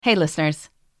Hey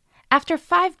listeners, after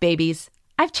 5 babies,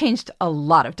 I've changed a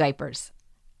lot of diapers,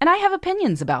 and I have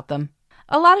opinions about them.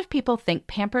 A lot of people think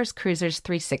Pampers Cruisers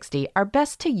 360 are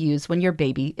best to use when your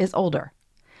baby is older.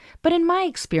 But in my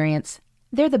experience,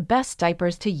 they're the best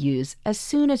diapers to use as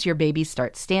soon as your baby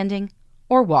starts standing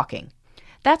or walking.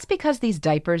 That's because these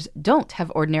diapers don't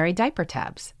have ordinary diaper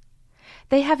tabs.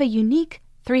 They have a unique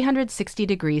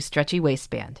 360-degree stretchy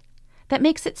waistband that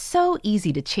makes it so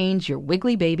easy to change your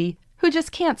wiggly baby who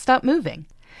just can't stop moving.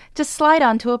 Just slide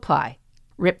on to apply,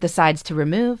 rip the sides to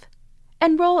remove,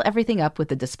 and roll everything up with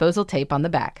the disposal tape on the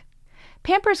back.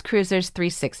 Pampers Cruisers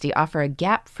 360 offer a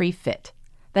gap-free fit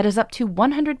that is up to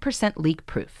 100%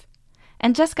 leak-proof,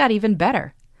 and just got even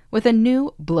better with a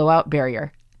new blowout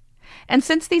barrier. And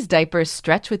since these diapers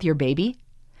stretch with your baby,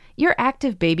 your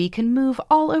active baby can move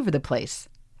all over the place,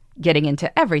 getting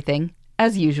into everything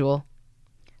as usual.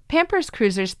 Pampers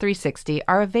Cruisers 360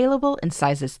 are available in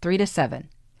sizes 3 to 7,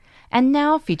 and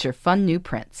now feature fun new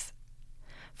prints.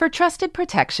 For trusted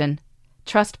protection,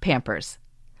 trust Pampers,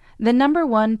 the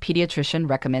 #1 pediatrician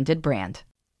recommended brand.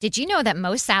 Did you know that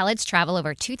most salads travel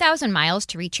over 2,000 miles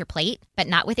to reach your plate? But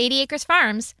not with 80 Acres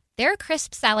Farms. Their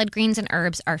crisp salad greens and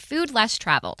herbs are food less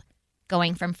traveled,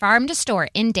 going from farm to store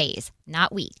in days,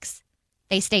 not weeks.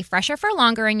 They stay fresher for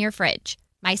longer in your fridge.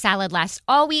 My salad lasts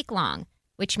all week long,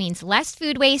 which means less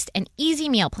food waste and easy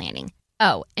meal planning.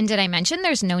 Oh, and did I mention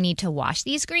there's no need to wash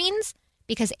these greens?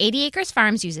 Because 80 Acres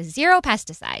Farms uses 0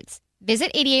 pesticides.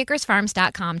 Visit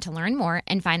 80acresfarms.com to learn more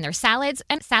and find their salads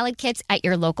and salad kits at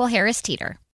your local Harris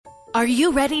Teeter. Are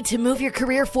you ready to move your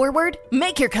career forward?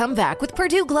 Make your comeback with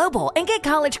Purdue Global and get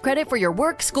college credit for your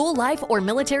work, school life, or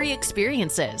military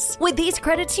experiences. With these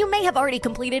credits, you may have already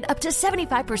completed up to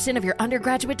 75% of your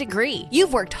undergraduate degree.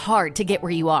 You've worked hard to get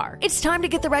where you are. It's time to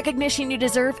get the recognition you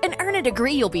deserve and earn a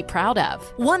degree you'll be proud of.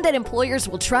 One that employers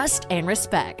will trust and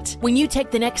respect. When you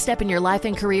take the next step in your life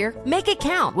and career, make it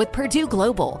count with Purdue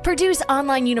Global, Purdue's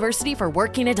online university for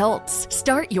working adults.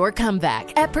 Start your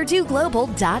comeback at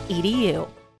purdueglobal.edu.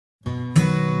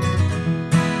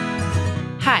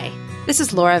 Hi, this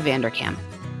is Laura Vanderkam.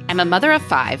 I'm a mother of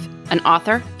 5, an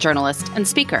author, journalist, and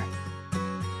speaker.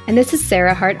 And this is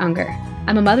Sarah Hart Unger.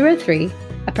 I'm a mother of 3,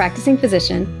 a practicing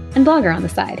physician, and blogger on the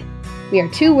side. We are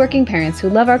 2 working parents who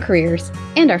love our careers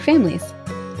and our families.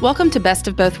 Welcome to Best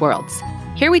of Both Worlds.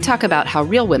 Here we talk about how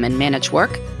real women manage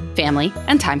work, family,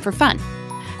 and time for fun.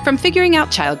 From figuring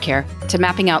out childcare to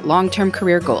mapping out long-term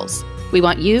career goals, we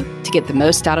want you to get the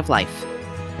most out of life.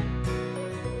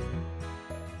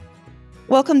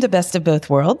 Welcome to Best of Both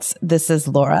Worlds. This is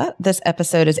Laura. This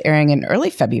episode is airing in early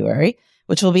February,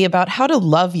 which will be about how to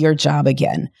love your job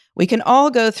again. We can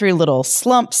all go through little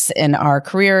slumps in our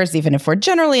careers, even if we're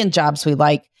generally in jobs we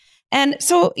like. And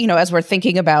so, as we're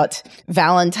thinking about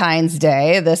Valentine's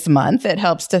Day this month, it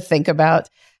helps to think about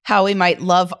how we might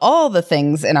love all the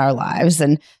things in our lives.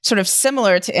 And sort of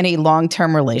similar to any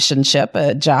long-term relationship,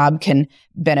 a job can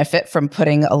benefit from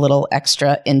putting a little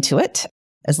extra into it,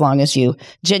 as long as you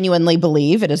genuinely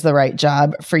believe it is the right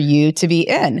job for you to be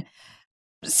in.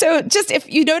 So just if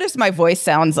you notice my voice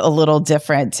sounds a little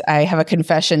different, I have a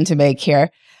confession to make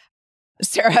here.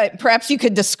 Sarah, perhaps you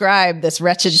could describe this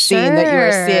wretched scene that you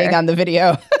are seeing on the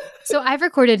video. So I've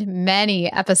recorded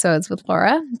many episodes with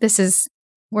Laura.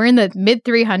 We're in the mid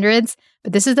 300s,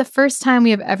 but this is the first time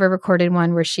we have ever recorded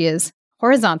one where she is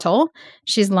horizontal.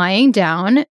 She's lying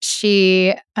down.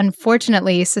 She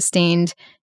unfortunately sustained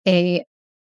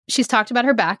She's talked about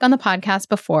her back on the podcast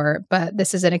before, but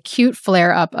this is an acute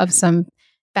flare-up of some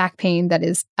back pain that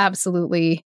is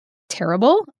absolutely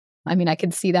terrible. I mean, I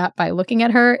can see that by looking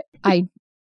at her. I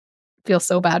feel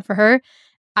so bad for her.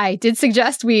 I did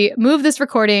suggest we move this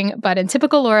recording, but in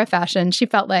typical Laura fashion, she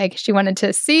felt like she wanted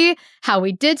to see how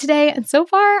we did today. And so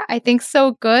far, I think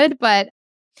so good, but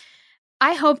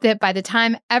I hope that by the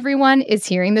time everyone is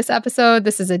hearing this episode,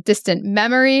 this is a distant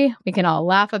memory. We can all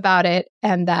laugh about it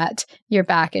and that your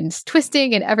back is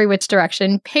twisting in every which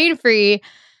direction, pain-free,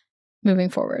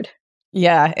 moving forward.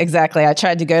 Yeah, exactly. I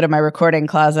tried to go to my recording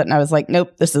closet and I was like,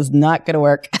 nope, this is not going to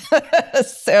work.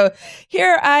 So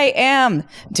here I am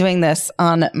doing this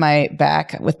on my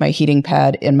back with my heating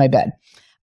pad in my bed.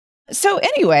 So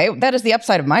anyway, that is the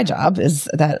upside of my job, is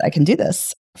that I can do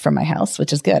this from my house,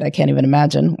 which is good. I can't even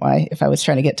imagine why, if I was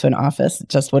trying to get to an office, it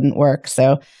just wouldn't work.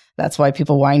 So that's why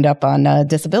people wind up on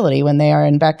disability when they are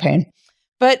in back pain.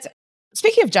 But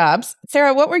speaking of jobs,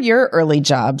 Sarah, what were your early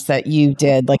jobs that you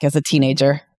did like as a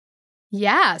teenager?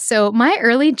 Yeah. So my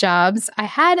early jobs, I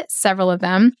had several of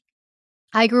them.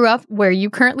 I grew up where you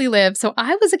currently live. So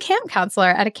I was a camp counselor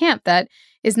at a camp that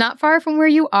is not far from where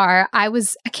you are. I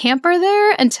was a camper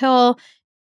there until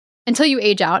until you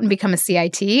age out and become a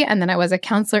CIT. And then I was a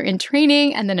counselor in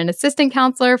training and then an assistant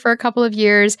counselor for a couple of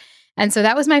years. And so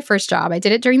that was my first job. I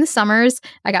did it during the summers.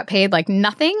 I got paid like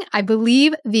nothing. I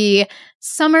believe the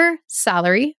summer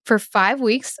salary for 5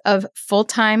 weeks of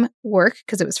full-time work,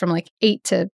 because it was from like 8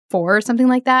 to 4 or something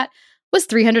like that, was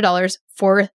 $300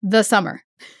 for the summer.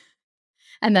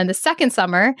 And then the second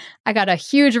summer, I got a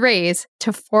huge raise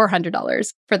to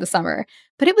 $400 for the summer.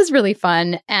 But it was really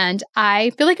fun. And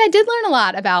I feel like I did learn a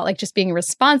lot about like just being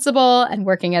responsible and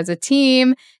working as a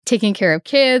team, taking care of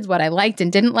kids, what I liked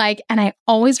and didn't like. And I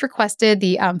always requested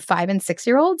the 5 and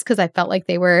 6-year-olds because I felt like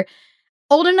they were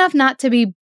old enough not to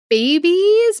be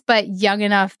babies, but young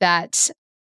enough that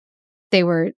they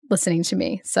were listening to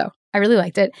me. So I really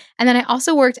liked it. And then I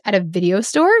also worked at a video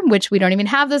store, which we don't even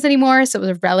have those anymore. So it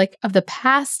was a relic of the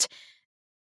past.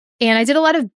 And I did a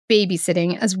lot of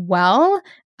babysitting as well.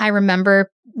 I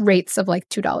remember rates of like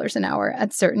 $2 an hour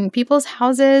at certain people's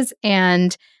houses.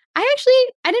 And I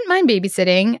didn't mind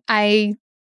babysitting.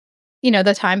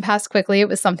 The time passed quickly. It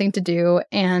was something to do.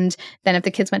 And then if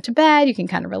the kids went to bed, you can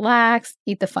kind of relax,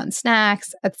 eat the fun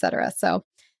snacks, etc. So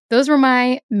those were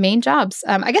my main jobs.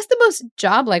 I guess the most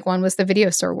job-like one was the video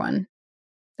store one.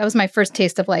 That was my first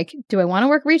taste of like, do I want to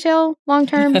work retail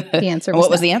long-term? The answer was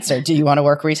What was the answer? Do you want to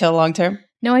work retail long-term?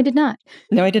 No, I did not.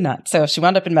 No, I did not. So she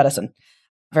wound up in medicine.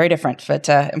 Very different, but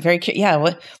I'm very curious. Yeah,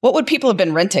 what would people have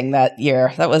been renting that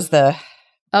year? That was the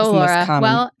Laura.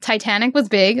 Well, Titanic was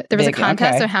big. There was a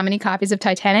contest of how many copies of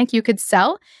Titanic you could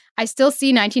sell. I still see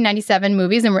 1997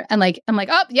 movies and I'm like,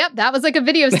 oh, yep, that was like a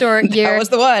video store year. That was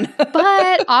the one.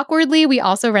 But awkwardly, we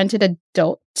also rented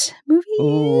adult movies.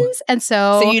 Ooh. And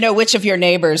so you know which of your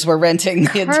neighbors were renting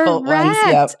the adult ones.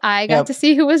 Yep. I got to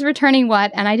see who was returning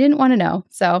what, and I didn't want to know.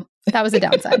 So that was a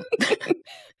downside.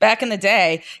 Back in the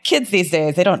day, kids these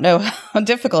days, they don't know how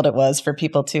difficult it was for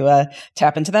people to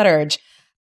tap into that urge.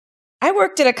 I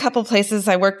worked at a couple places.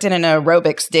 I worked in an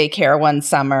aerobics daycare one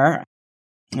summer,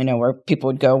 where people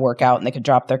would go work out and they could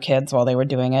drop their kids while they were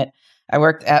doing it. I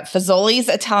worked at Fazoli's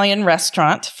Italian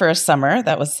restaurant for a summer.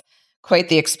 That was quite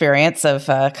the experience of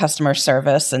customer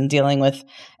service and dealing with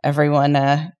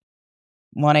everyone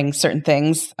wanting certain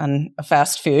things on a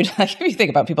fast food. If you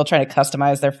think about people trying to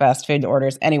customize their fast food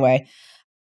orders. Anyway,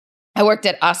 I worked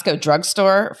at Osco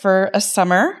Drugstore for a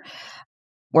summer.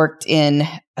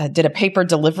 Did a paper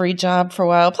delivery job for a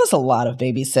while, plus a lot of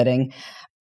babysitting.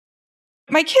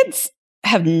 My kids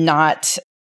have not.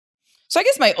 So I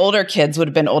guess my older kids would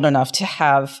have been old enough to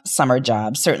have summer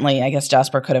jobs. Certainly, I guess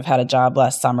Jasper could have had a job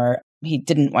last summer. He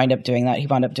didn't wind up doing that. He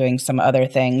wound up doing some other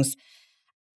things.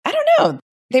 I don't know.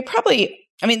 They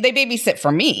babysit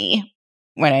for me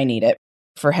when I need it,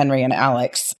 for Henry and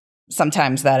Alex.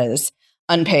 Sometimes that is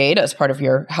unpaid as part of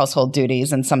your household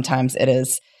duties, and sometimes it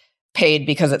is paid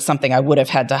because it's something I would have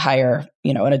had to hire,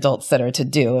 an adult sitter to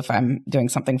do. If I'm doing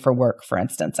something for work, for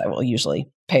instance, I will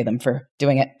usually pay them for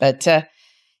doing it. But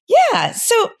yeah.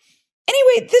 So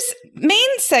anyway, this main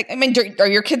are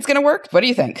your kids going to work? What do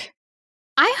you think?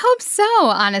 I hope so,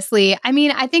 honestly.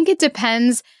 I think it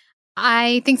depends.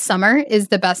 I think summer is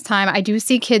the best time. I do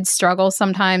see kids struggle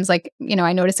sometimes. I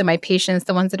notice in my patients,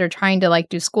 the ones that are trying to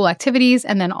do school activities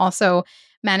and then also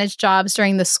manage jobs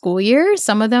during the school year.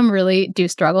 Some of them really do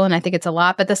struggle, and I think it's a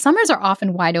lot. But the summers are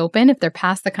often wide open if they're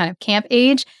past the kind of camp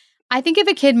age. I think if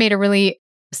a kid made a really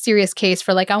serious case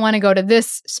for I want to go to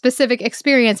this specific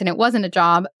experience and it wasn't a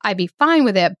job, I'd be fine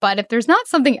with it. But if there's not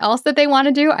something else that they want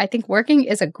to do, I think working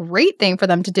is a great thing for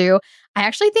them to do. I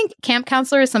actually think camp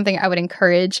counselor is something I would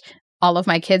encourage all of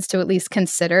my kids to at least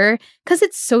consider because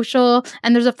it's social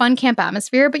and there's a fun camp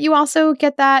atmosphere, but you also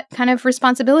get that kind of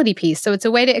responsibility piece. So it's a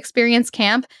way to experience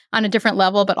camp on a different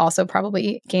level, but also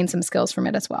probably gain some skills from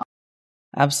it as well.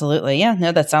 Absolutely. Yeah,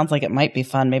 no, that sounds like it might be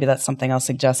fun. Maybe that's something I'll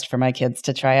suggest for my kids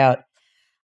to try out.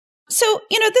 So,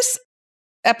 this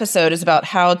episode is about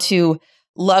how to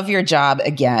love your job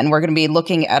again. We're going to be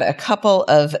looking at a couple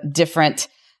of different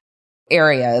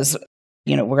areas.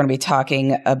 We're going to be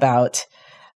talking about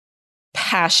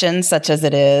passion, such as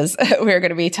it is. We're going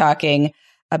to be talking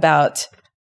about,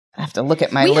 I have to look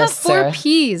at my list. We have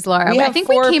 4 Ps, Laura. I think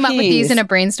we came up with these in a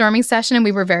brainstorming session and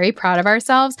we were very proud of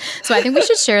ourselves. So I think we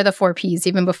should share the 4 Ps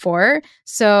even before.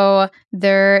 So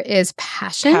there is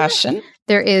passion.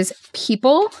 There is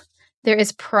people. There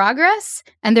is progress.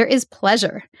 And there is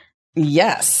pleasure.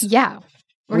 Yes. Yeah.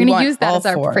 We're going to use that as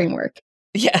our framework.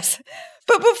 Yes.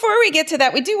 But before we get to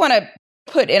that, we do want to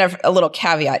put in a little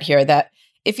caveat here that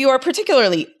if you are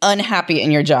particularly unhappy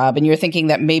in your job and you're thinking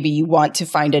that maybe you want to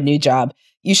find a new job,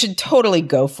 you should totally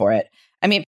go for it.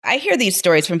 I hear these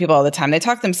stories from people all the time. They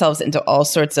talk themselves into all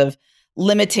sorts of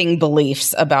limiting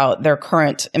beliefs about their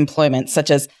current employment,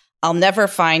 such as, I'll never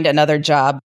find another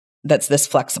job that's this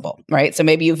flexible, right? So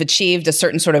maybe you've achieved a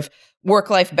certain sort of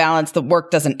work-life balance. The work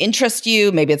doesn't interest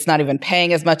you. Maybe it's not even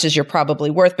paying as much as you're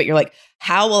probably worth, but you're like,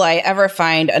 how will I ever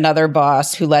find another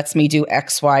boss who lets me do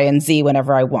X, Y, and Z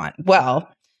whenever I want? Well,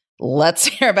 let's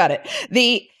hear about it.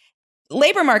 The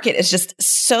labor market is just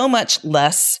so much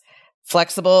less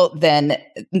flexible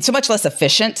so much less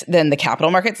efficient than the capital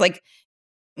markets. Like,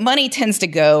 money tends to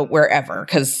go wherever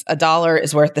because a dollar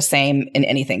is worth the same in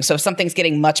anything. So if something's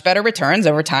getting much better returns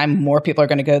over time, more people are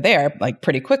going to go there like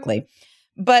pretty quickly.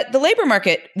 But the labor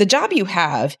market, the job you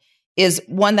have is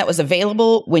one that was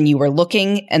available when you were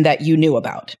looking and that you knew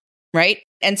about, right?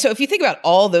 And so if you think about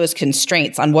all those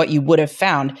constraints on what you would have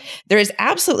found, there is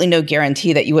absolutely no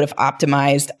guarantee that you would have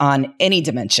optimized on any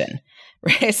dimension,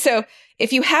 right? So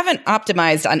if you haven't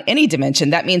optimized on any dimension,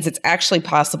 that means it's actually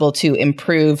possible to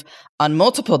improve on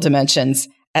multiple dimensions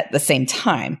at the same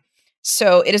time.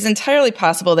 So it is entirely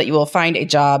possible that you will find a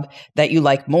job that you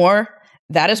like more,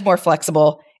 that is more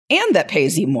flexible, and that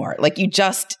pays you more. Like, you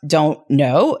just don't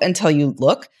know until you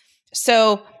look.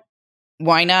 So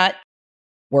why not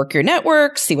work your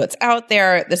network, see what's out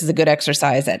there? This is a good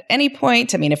exercise at any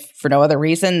point. I mean, if for no other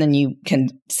reason, then you can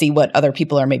see what other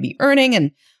people are maybe earning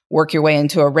and work your way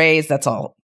into a raise. That's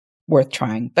all worth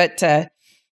trying. But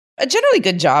a generally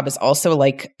good job is also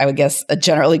like, I would guess, a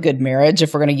generally good marriage,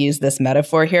 if we're going to use this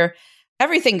metaphor here.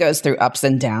 Everything goes through ups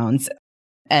and downs,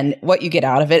 and what you get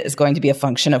out of it is going to be a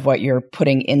function of what you're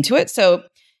putting into it. So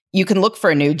you can look for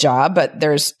a new job, but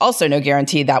there's also no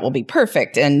guarantee that will be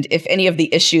perfect. And if any of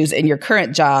the issues in your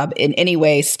current job in any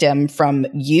way stem from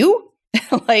you,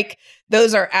 like,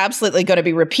 those are absolutely going to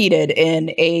be repeated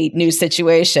in a new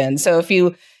situation. So if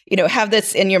you have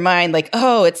this in your mind, like,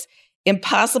 oh, it's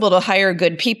impossible to hire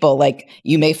good people, like,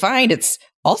 you may find it's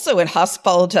also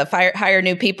impossible to hire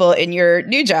new people in your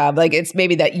new job. Like, it's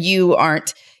maybe that you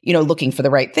aren't, looking for the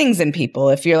right things in people.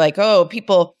 If you're like, oh,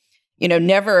 people,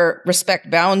 never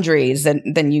respect boundaries, and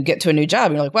then you get to a new job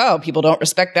and you're like, wow, people don't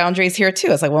respect boundaries here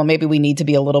too. It's like, well, maybe we need to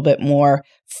be a little bit more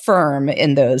firm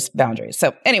in those boundaries.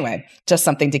 So anyway, just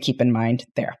something to keep in mind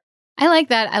there. I like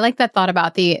that. I like that thought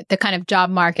about the kind of job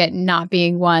market not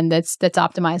being one that's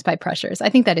optimized by pressures. I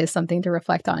think that is something to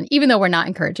reflect on, even though we're not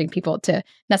encouraging people to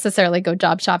necessarily go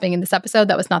job shopping in this episode.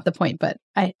 That was not the point, but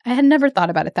I had never thought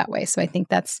about it that way. So I think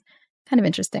that's kind of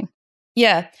interesting.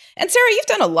 Yeah. And Sarah, you've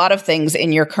done a lot of things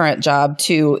in your current job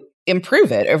to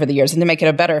improve it over the years and to make it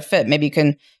a better fit. Maybe you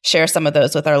can share some of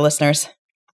those with our listeners.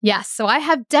 Yes. So I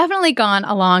have definitely gone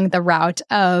along the route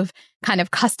of kind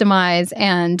of customize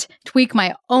and tweak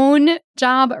my own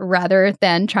job rather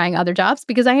than trying other jobs,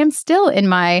 because I am still in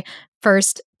my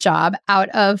first job out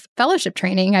of fellowship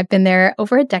training. I've been there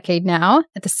over a decade now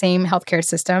at the same healthcare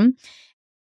system.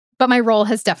 But my role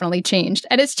has definitely changed.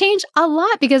 And it's changed a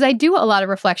lot because I do a lot of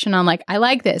reflection on, like, I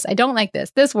like this, I don't like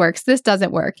this works, this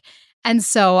doesn't work. And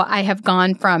so I have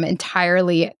gone from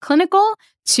entirely clinical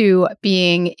to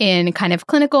being in kind of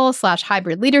clinical /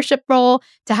 hybrid leadership role,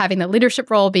 to having the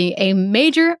leadership role be a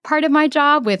major part of my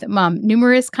job with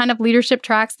numerous kind of leadership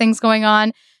tracks, things going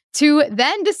on, to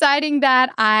then deciding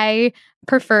that I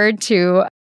preferred to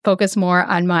focus more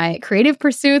on my creative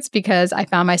pursuits because I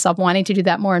found myself wanting to do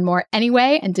that more and more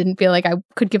anyway, and didn't feel like I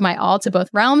could give my all to both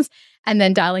realms. And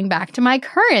then dialing back to my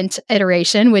current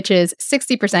iteration, which is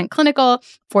 60% clinical,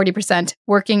 40%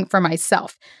 working for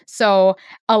myself. So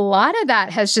a lot of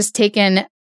that has just taken,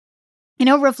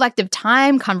 reflective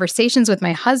time, conversations with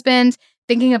my husband,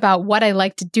 thinking about what I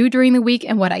like to do during the week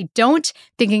and what I don't,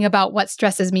 thinking about what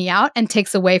stresses me out and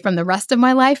takes away from the rest of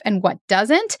my life and what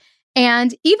doesn't.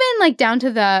 And even like down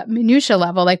to the minutia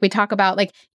level, like we talk about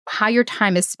like how your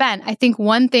time is spent. I think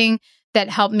one thing that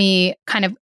helped me kind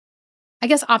of, I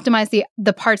guess, optimize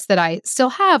the parts that I still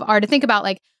have are to think about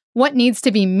like what needs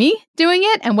to be me doing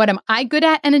it and what am I good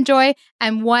at and enjoy,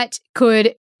 and what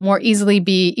could more easily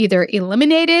be either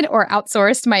eliminated or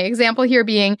outsourced. My example here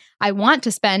being, I want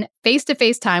to spend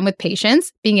face-to-face time with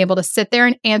patients, being able to sit there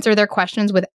and answer their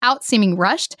questions without seeming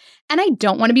rushed. And I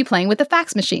don't want to be playing with the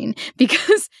fax machine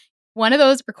because one of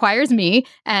those requires me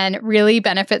and really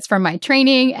benefits from my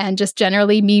training and just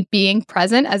generally me being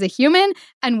present as a human.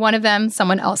 And one of them,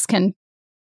 someone else can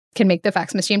make the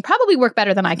fax machine probably work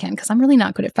better than I can, because I'm really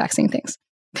not good at faxing things.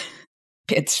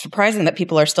 It's surprising that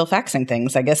people are still faxing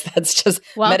things. I guess that's just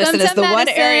Welcome medicine is the medicine. One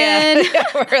area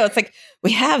where it's like,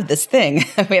 we have this thing.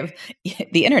 We have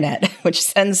the internet, which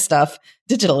sends stuff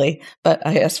digitally, but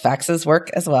I guess faxes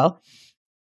work as well.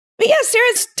 But yeah,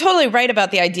 Sarah's totally right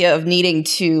about the idea of needing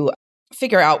to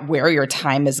figure out where your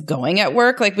time is going at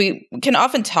work. Like, we can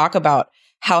often talk about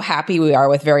how happy we are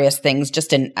with various things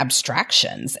just in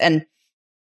abstractions. And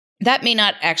that may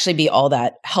not actually be all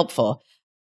that helpful.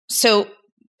 So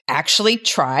actually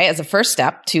try, as a first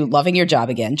step to loving your job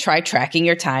again, try tracking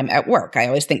your time at work. I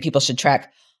always think people should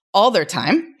track all their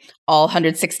time, all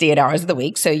 168 hours of the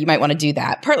week. So you might want to do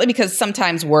that, partly because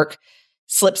sometimes work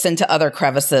slips into other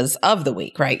crevices of the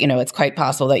week, right? It's quite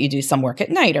possible that you do some work at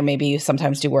night, or maybe you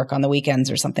sometimes do work on the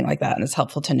weekends or something like that. And it's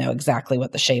helpful to know exactly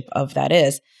what the shape of that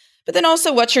is. But then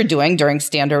also what you're doing during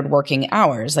standard working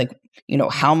hours, like,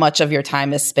 how much of your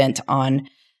time is spent on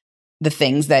the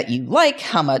things that you like,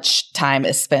 how much time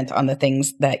is spent on the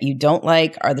things that you don't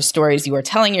like. Are the stories you are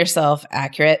telling yourself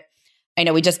accurate? I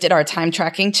know we just did our time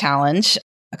tracking challenge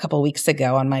a couple of weeks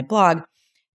ago on my blog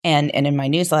and in my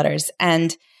newsletters.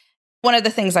 And one of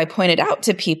the things I pointed out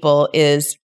to people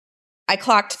is I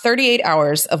clocked 38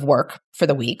 hours of work for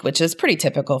the week, which is pretty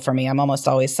typical for me. I'm almost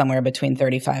always somewhere between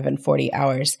 35 and 40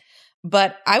 hours.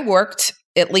 But I worked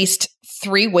at least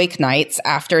 3 weeknights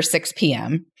after 6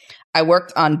 p.m. I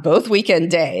worked on both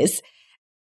weekend days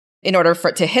in order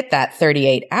to hit that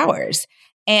 38 hours.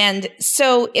 And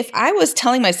so if I was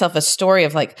telling myself a story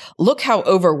of like, look how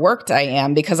overworked I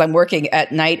am because I'm working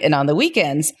at night and on the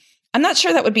weekends, I'm not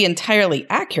sure that would be entirely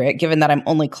accurate given that I'm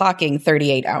only clocking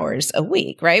 38 hours a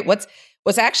week, right? What's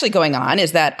actually going on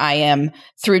is that I am,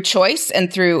 through choice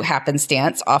and through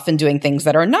happenstance, often doing things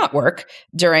that are not work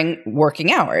during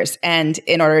working hours. And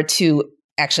in order to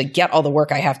actually get all the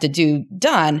work I have to do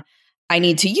done, I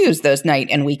need to use those night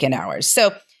and weekend hours.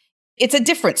 So it's a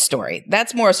different story.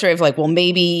 That's more a story of like, well,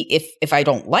 maybe if I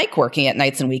don't like working at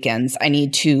nights and weekends, I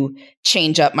need to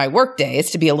change up my work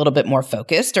days to be a little bit more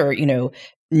focused, or,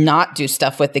 not do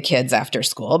stuff with the kids after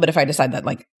school. But if I decide that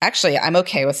like, actually, I'm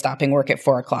okay with stopping work at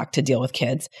 4 o'clock to deal with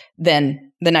kids,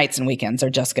 then the nights and weekends are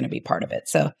just going to be part of it.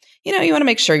 So, you want to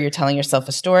make sure you're telling yourself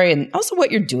a story and also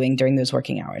what you're doing during those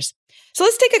working hours. So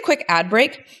let's take a quick ad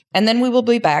break, and then we will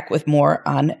be back with more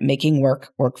on making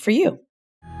work for you.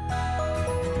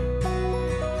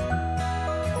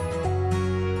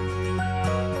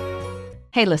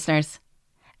 Hey, listeners.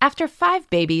 After 5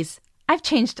 babies, I've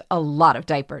changed a lot of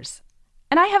diapers.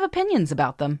 And I have opinions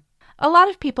about them. A lot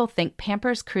of people think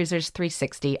Pampers Cruisers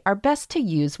 360 are best to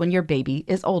use when your baby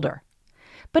is older.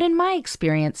 But in my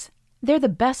experience, they're the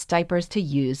best diapers to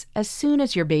use as soon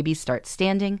as your baby starts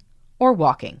standing or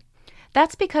walking.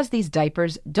 That's because these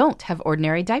diapers don't have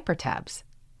ordinary diaper tabs.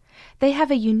 They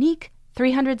have a unique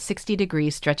 360-degree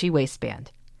stretchy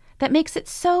waistband that makes it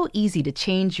so easy to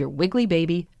change your wiggly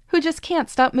baby who just can't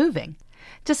stop moving.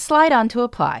 Just slide on to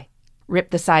apply, rip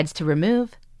the sides to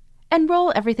remove, and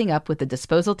roll everything up with the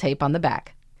disposal tape on the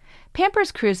back.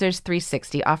 Pampers Cruisers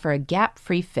 360 offer a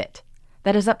gap-free fit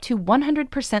that is up to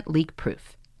 100%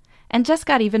 leak-proof, and just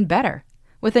got even better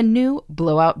with a new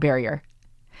blowout barrier.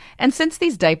 And since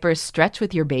these diapers stretch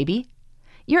with your baby,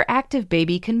 your active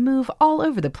baby can move all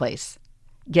over the place,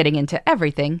 getting into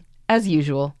everything as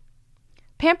usual.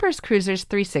 Pampers Cruisers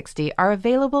 360 are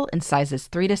available in sizes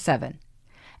 3 to 7,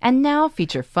 and now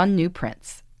feature fun new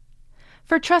prints.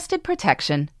 For trusted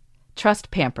protection,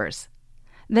 trust Pampers,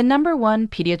 the #1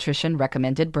 pediatrician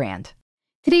recommended brand.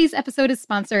 Today's episode is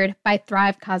sponsored by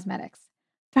Thrive Causemetics.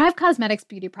 Thrive Causemetics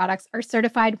beauty products are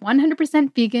certified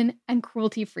 100% vegan and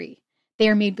cruelty-free. They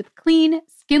are made with clean,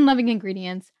 skin-loving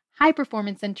ingredients, high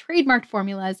performance and trademarked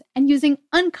formulas, and using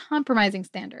uncompromising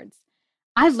standards.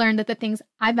 I've learned that the things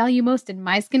I value most in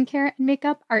my skincare and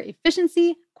makeup are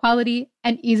efficiency, quality,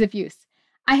 and ease of use.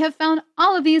 I have found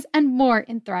all of these and more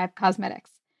in Thrive Causemetics.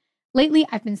 Lately,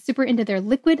 I've been super into their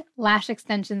Liquid Lash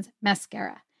Extensions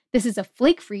Mascara. This is a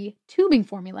flake-free tubing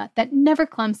formula that never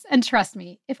clumps, and trust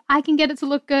me, if I can get it to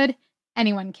look good,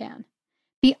 anyone can.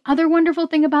 The other wonderful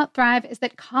thing about Thrive is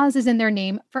that cause is in their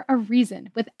name for a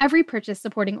reason, with every purchase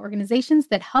supporting organizations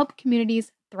that help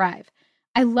communities thrive.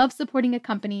 I love supporting a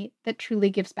company that truly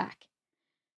gives back.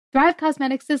 Thrive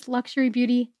Causemetics is luxury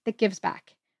beauty that gives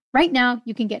back. Right now,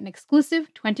 you can get an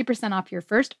exclusive 20% off your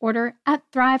first order at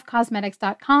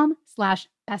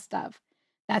thrivecosmetics.com/bestof.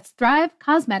 That's Thrive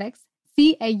Cosmetics,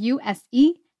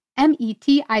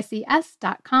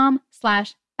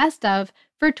 CAUSEMETICS.com/bestof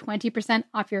for 20%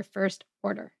 off your first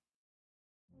order.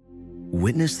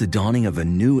 Witness the dawning of a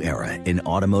new era in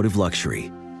automotive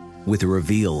luxury with a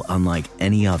reveal unlike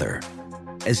any other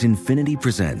as Infiniti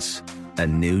presents a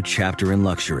new chapter in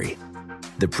luxury.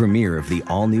 The premiere of the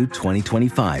all-new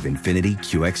 2025 Infiniti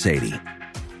QX80.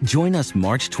 Join us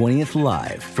March 20th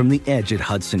live from the Edge at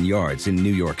Hudson Yards in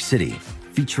New York City,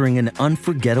 featuring an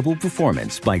unforgettable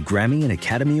performance by Grammy and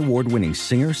Academy Award-winning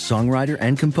singer, songwriter,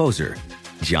 and composer,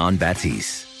 Jon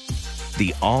Batiste.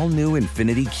 The all-new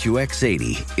Infiniti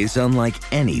QX80 is unlike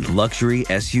any luxury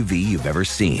SUV you've ever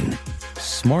seen.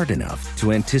 Smart enough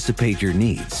to anticipate your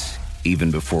needs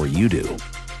even before you do.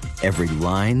 Every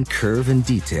line, curve, and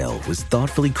detail was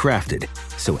thoughtfully crafted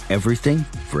so everything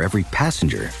for every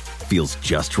passenger feels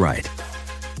just right.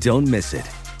 Don't miss it.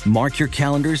 Mark your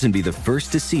calendars and be the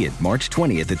first to see it March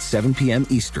 20th at 7 p.m.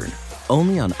 Eastern,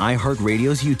 only on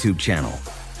iHeartRadio's YouTube channel.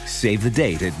 Save the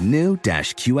date at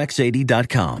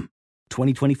new-QX80.com.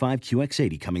 2025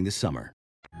 QX80 coming this summer.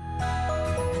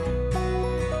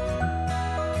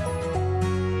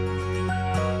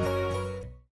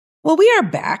 Well, we are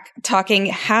back talking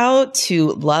how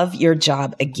to love your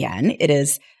job again. It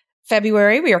is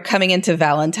February. We are coming into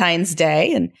Valentine's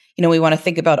Day, and we want to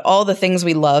think about all the things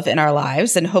we love in our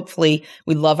lives, and hopefully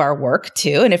we love our work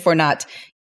too. And if we're not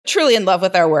truly in love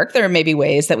with our work, there may be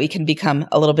ways that we can become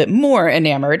a little bit more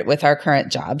enamored with our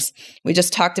current jobs. We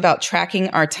just talked about tracking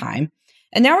our time.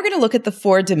 And now we're going to look at the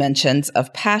 4 dimensions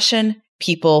of passion,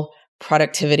 people,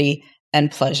 productivity, and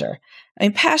pleasure.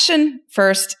 Passion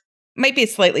first might be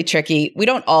slightly tricky. We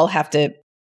don't all have to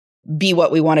be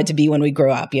what we wanted to be when we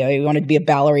grew up. We wanted to be a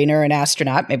ballerina or an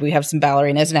astronaut. Maybe we have some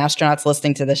ballerinas and astronauts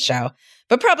listening to this show,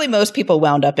 but probably most people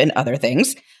wound up in other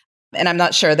things. And I'm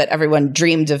not sure that everyone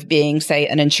dreamed of being, say,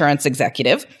 an insurance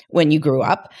executive when you grew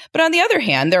up. But on the other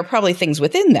hand, there are probably things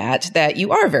within that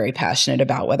you are very passionate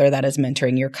about, whether that is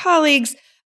mentoring your colleagues,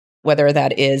 whether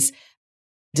that is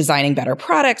designing better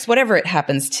products, whatever it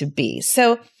happens to be.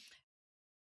 So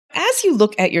as you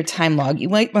look at your time log, you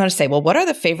might want to say, well, what are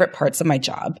the favorite parts of my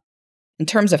job in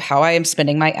terms of how I am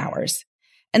spending my hours?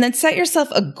 And then set yourself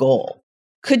a goal.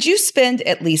 Could you spend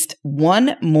at least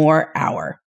one more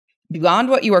hour beyond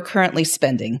what you are currently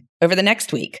spending over the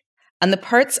next week on the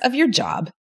parts of your job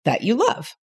that you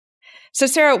love? So,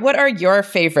 Sarah, what are your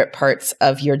favorite parts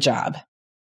of your job?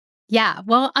 Yeah,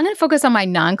 well, I'm going to focus on my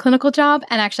non-clinical job.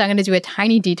 And actually, I'm going to do a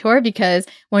tiny detour because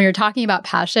when you're talking about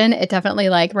passion, it definitely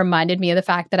reminded me of the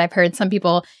fact that I've heard some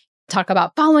people talk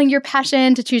about following your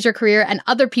passion to choose your career and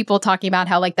other people talking about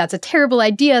how that's a terrible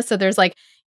idea. So there's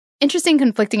interesting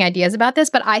conflicting ideas about this.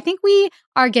 But I think we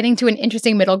are getting to an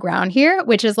interesting middle ground here,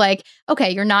 which is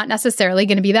okay, you're not necessarily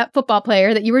going to be that football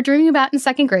player that you were dreaming about in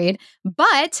 2nd grade,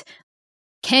 but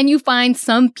can you find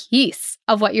some piece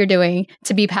of what you're doing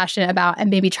to be passionate about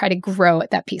and maybe try to grow at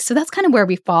that piece? So that's kind of where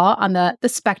we fall on the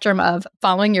spectrum of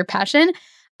following your passion.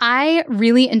 I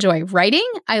really enjoy writing.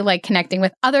 I like connecting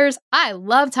with others. I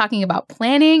love talking about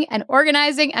planning and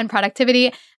organizing and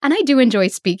productivity. And I do enjoy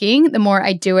speaking. The more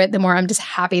I do it, the more I'm just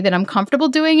happy that I'm comfortable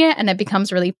doing it and it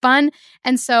becomes really fun.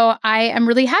 And so I am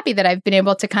really happy that I've been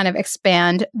able to kind of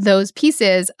expand those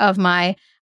pieces of my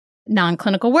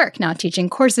non-clinical work, now teaching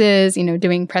courses,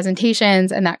 doing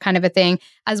presentations and that kind of a thing,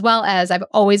 as well as I've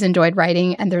always enjoyed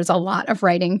writing. And there's a lot of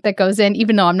writing that goes in,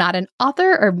 even though I'm not an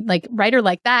author or writer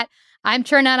like that, I'm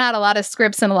churning out a lot of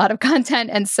scripts and a lot of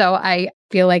content. And so I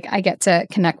feel like I get to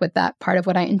connect with that part of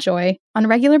what I enjoy on a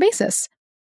regular basis.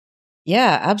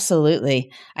 Yeah,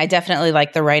 absolutely. I definitely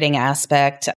like the writing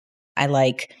aspect. I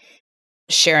like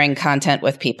sharing content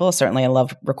with people. Certainly, I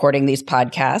love recording these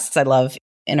podcasts. I love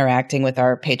interacting with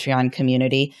our Patreon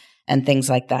community and things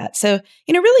like that. So,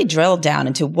 really drill down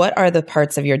into what are the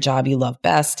parts of your job you love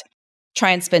best. Try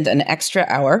and spend an extra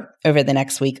hour over the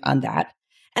next week on that.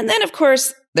 And then, of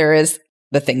course, there is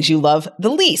the things you love the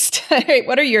least. Right?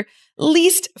 What are your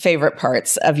least favorite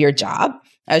parts of your job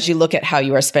as you look at how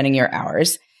you are spending your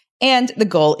hours? And the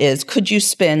goal is, could you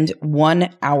spend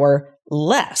 1 hour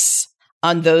less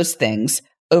on those things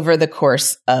over the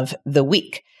course of the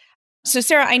week? So,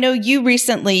 Sarah, I know you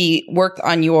recently worked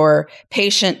on your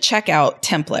patient checkout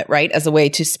template, right? As a way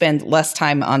to spend less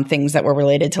time on things that were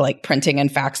related to printing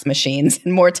and fax machines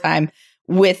and more time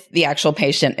with the actual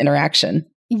patient interaction.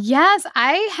 Yes,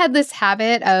 I had this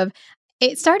habit of,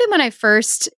 it started when I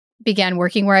first began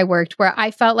working where I worked, where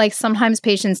I felt like sometimes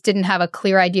patients didn't have a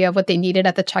clear idea of what they needed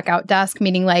at the checkout desk,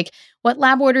 meaning what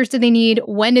lab orders do they need?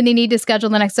 When do they need to schedule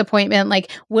the next appointment?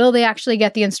 Will they actually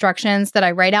get the instructions that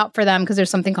I write out for them? Because there's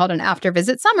something called an after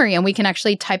visit summary, and we can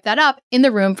actually type that up in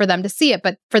the room for them to see it.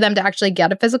 But for them to actually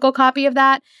get a physical copy of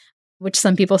that, which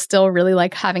some people still really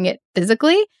like having it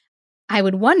physically, I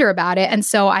would wonder about it. And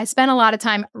so I spent a lot of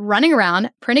time running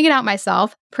around, printing it out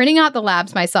myself, printing out the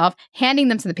labs myself, handing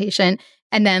them to the patient,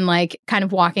 and then kind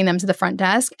of walking them to the front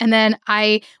desk. And then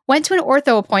I went to an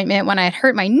ortho appointment when I had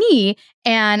hurt my knee,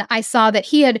 and I saw that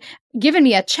he had given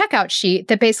me a checkout sheet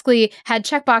that basically had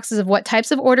check boxes of what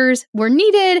types of orders were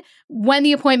needed, when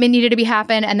the appointment needed to be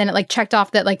happen, and then it checked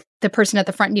off that the person at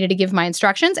the front needed to give my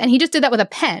instructions. And he just did that with a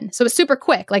pen. So it was super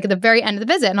quick, at the very end of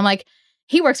the visit. And I'm like,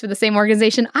 he works for the same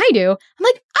organization I do. I'm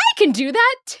like, I can do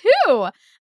that too.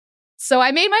 So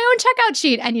I made my own checkout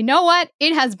sheet. And you know what?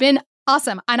 It has been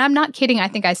awesome. And I'm not kidding. I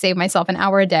think I save myself an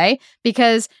hour a day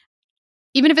because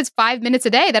even if it's 5 minutes a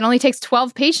day, that only takes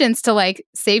 12 patients to like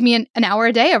save me an hour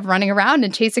a day of running around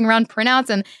and chasing around printouts.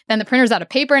 And then the printer's out of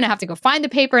paper and I have to go find the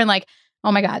paper and like,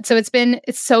 oh my God. So it's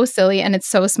so silly and it's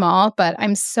so small, but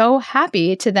I'm so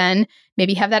happy to then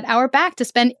maybe have that hour back to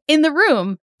spend in the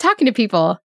room, talking to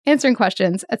people, answering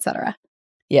questions, etc.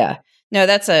 Yeah. No,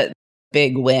 that's a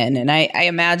big win. And I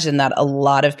imagine that a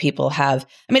lot of people have,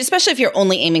 I mean, especially if you're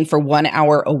only aiming for 1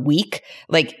 hour a week,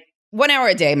 like 1 hour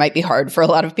a day might be hard for a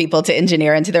lot of people to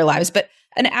engineer into their lives, but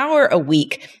an hour a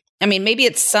week, I mean, maybe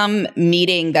it's some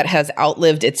meeting that has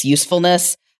outlived its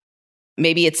usefulness.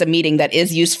 Maybe it's a meeting that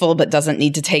is useful, but doesn't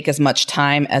need to take as much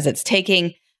time as it's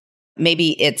taking.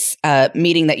 Maybe it's a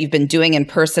meeting that you've been doing in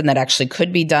person that actually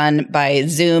could be done by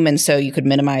Zoom. And so you could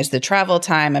minimize the travel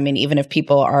time. I mean, even if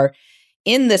people are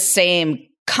in the same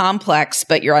complex,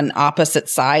 but you're on opposite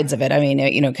sides of it, I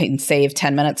mean, can save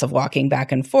 10 minutes of walking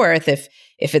back and forth if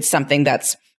it's something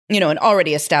that's, an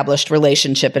already established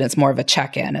relationship and it's more of a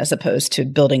check-in as opposed to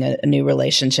building a new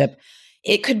relationship.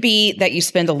 It could be that you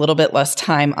spend a little bit less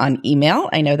time on email.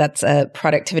 I know that's a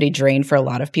productivity drain for a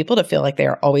lot of people to feel like they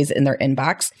are always in their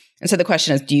inbox. And so the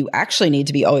question is, do you actually need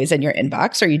to be always in your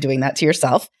inbox? Or are you doing that to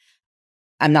yourself?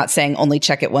 I'm not saying only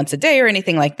check it once a day or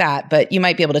anything like that, but you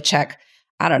might be able to check,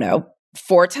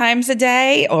 4 times a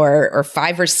day or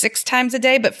 5 or 6 times a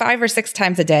day. But 5 or 6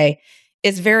 times a day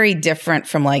is very different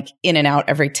from like in and out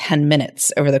every 10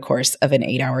 minutes over the course of an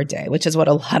 8-hour day, which is what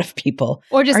a lot of people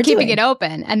or just are keeping doing. it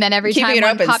open. And then every keeping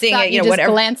time one pops seeing up, it, you just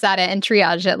whatever. glance at it and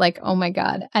triage it like, oh my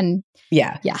God. And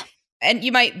yeah. Yeah. And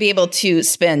you might be able to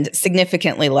spend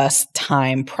significantly less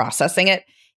time processing it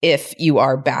if you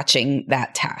are batching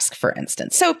that task, for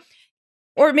instance. So,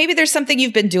 or maybe there's something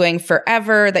you've been doing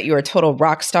forever that you're a total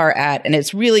rock star at, and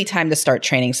it's really time to start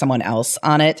training someone else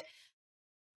on it.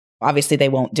 Obviously, they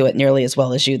won't do it nearly as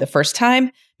well as you the first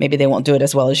time. Maybe they won't do it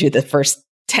as well as you the first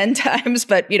 10 times,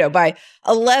 but by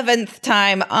 11th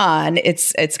time on,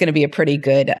 it's going to be a pretty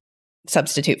good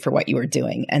substitute for what you were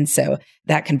doing. And so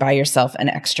that can buy yourself an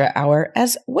extra hour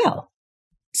as well.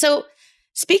 So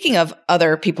speaking of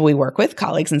other people we work with,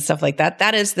 colleagues and stuff like that,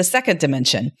 that is the second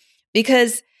dimension,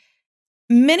 because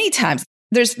many times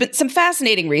there's been some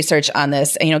fascinating research on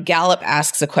this. Gallup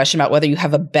asks a question about whether you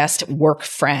have a best work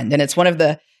friend. And it's one of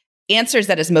the answers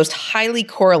that is most highly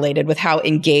correlated with how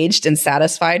engaged and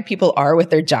satisfied people are with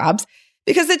their jobs.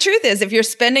 Because the truth is, if you're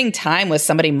spending time with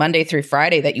somebody Monday through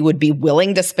Friday that you would be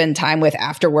willing to spend time with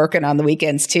after work and on the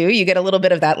weekends too, you get a little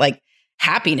bit of that like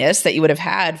happiness that you would have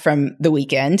had from the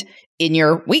weekend in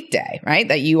your weekday, right?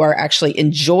 That you are actually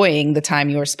enjoying the time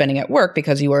you are spending at work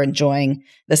because you are enjoying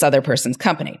this other person's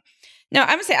company. Now,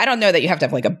 I would say, I don't know that you have to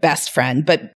have like a best friend,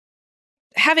 but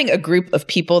having a group of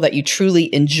people that you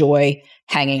truly enjoy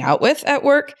hanging out with at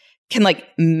work can like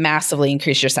massively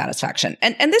increase your satisfaction.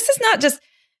 And this is not just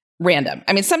random.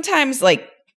 I mean, sometimes like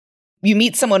you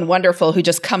meet someone wonderful who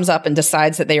just comes up and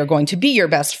decides that they are going to be your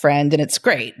best friend, and it's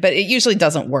great, but it usually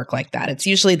doesn't work like that. It's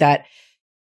usually that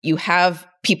you have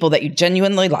people that you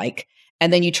genuinely like,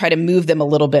 and then you try to move them a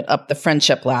little bit up the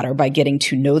friendship ladder by getting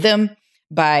to know them,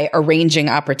 by arranging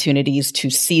opportunities to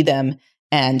see them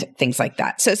and things like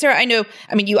that. So Sarah,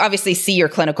 you obviously see your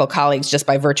clinical colleagues just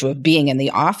by virtue of being in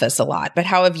the office a lot, but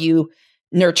how have you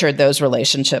nurtured those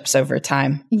relationships over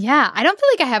time? Yeah, I don't feel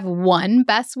like I have one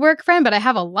best work friend, but I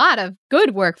have a lot of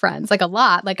good work friends, like a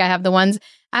lot. Like I have the ones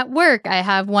at work. I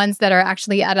have ones that are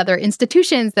actually at other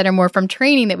institutions that are more from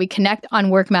training that we connect on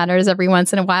work matters every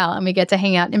once in a while. And we get to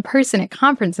hang out in person at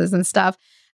conferences and stuff.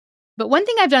 But one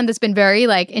thing I've done that's been very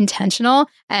like intentional,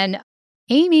 and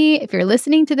Amy, if you're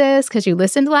listening to this, because you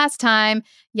listened last time,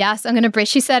 yes, I'm going to break.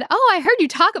 She said, oh, I heard you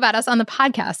talk about us on the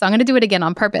podcast. So I'm going to do it again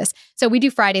on purpose. So we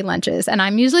do Friday lunches. And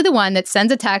I'm usually the one that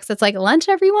sends a text that's like, lunch,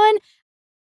 everyone.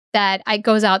 That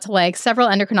goes out to like several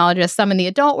endocrinologists, some in the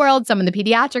adult world, some in the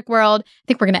pediatric world. I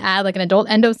think we're going to add like an adult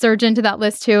endosurgeon to that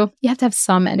list too. You have to have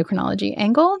some endocrinology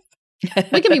angle.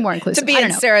 We can be more inclusive. To be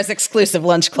in Sarah's exclusive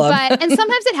lunch club. And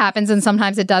sometimes it happens and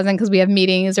sometimes it doesn't because we have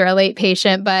meetings or a late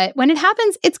patient. But when it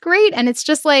happens, it's great. And it's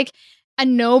just like a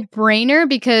no-brainer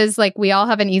because like we all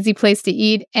have an easy place to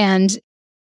eat. And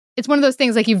it's one of those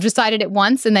things like you've decided it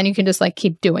once and then you can just like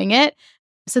keep doing it.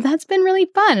 So that's been really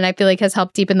fun. And I feel like has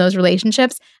helped deepen those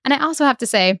relationships. And I also have to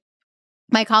say,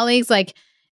 my colleagues, like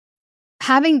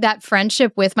having that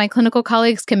friendship with my clinical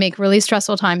colleagues can make really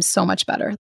stressful times so much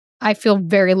better. I feel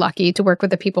very lucky to work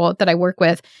with the people that I work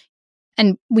with.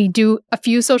 And we do a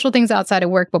few social things outside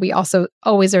of work, but we also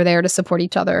always are there to support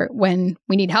each other when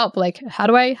we need help. Like, how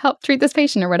do I help treat this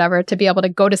patient or whatever, to be able to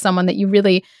go to someone that you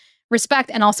really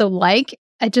respect and also like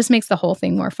it just makes the whole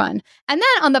thing more fun. And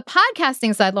then on the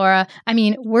podcasting side, Laura, I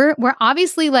mean, we're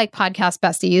obviously like podcast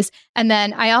besties. And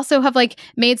then I also have like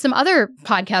made some other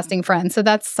podcasting friends. So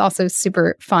that's also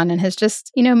super fun and has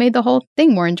just, made the whole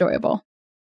thing more enjoyable.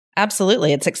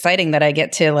 Absolutely. It's exciting that I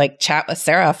get to like chat with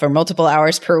Sarah for multiple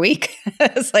hours per week.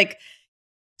 It's like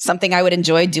something I would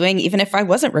enjoy doing even if I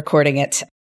wasn't recording it.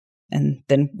 And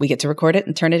then we get to record it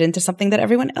and turn it into something that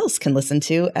everyone else can listen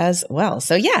to as well.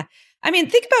 So yeah, I mean,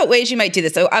 think about ways you might do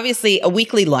this. So obviously a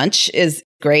weekly lunch is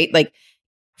great. Like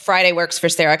Friday works for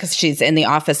Sarah because she's in the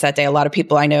office that day. A lot of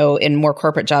people I know in more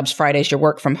corporate jobs, Friday's your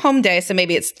work from home day. So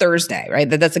maybe it's Thursday, right?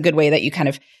 That's a good way that you kind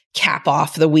of cap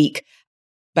off the week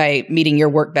by meeting your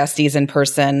work besties in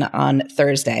person on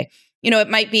Thursday. It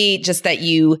might be just that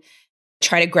you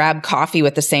try to grab coffee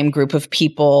with the same group of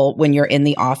people when you're in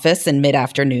the office in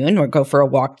mid-afternoon or go for a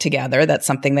walk together. That's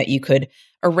something that you could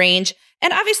arrange.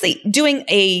 And obviously doing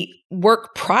a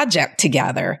work project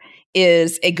together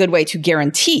is a good way to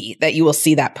guarantee that you will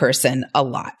see that person a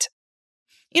lot.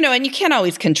 And you can't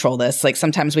always control this. Like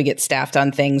sometimes we get staffed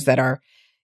on things that are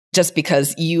just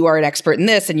because you are an expert in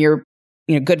this and your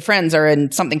good friends are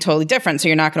in something totally different. So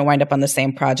you're not going to wind up on the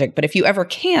same project. But if you ever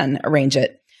can arrange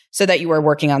it so that you are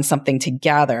working on something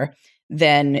together,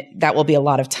 then that will be a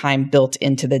lot of time built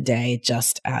into the day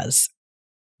just as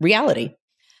reality.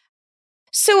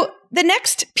 So the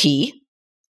next P,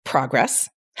 progress.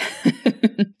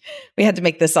 We had to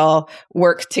make this all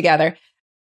work together.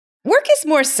 Work is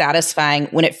more satisfying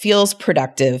when it feels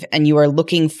productive and you are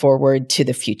looking forward to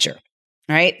the future,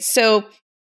 right? So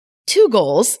 2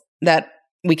 goals that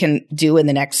we can do in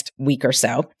the next week or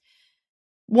so.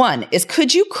 One is,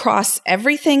 could you cross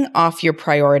everything off your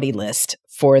priority list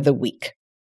for the week?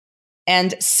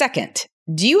 And second,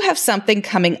 do you have something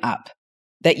coming up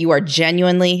that you are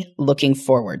genuinely looking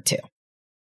forward to?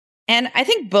 And I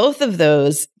think both of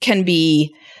those can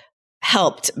be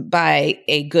helped by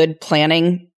a good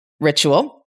planning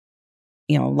ritual.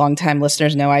 Longtime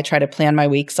listeners know I try to plan my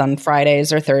weeks on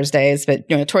Fridays or Thursdays, but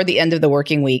toward the end of the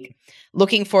working week,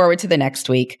 looking forward to the next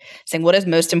week, saying what is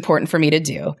most important for me to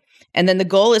do. And then the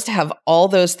goal is to have all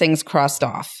those things crossed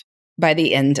off by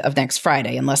the end of next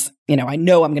Friday, unless, I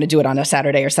know I'm going to do it on a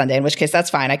Saturday or Sunday, in which case that's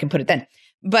fine. I can put it then.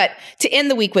 But to end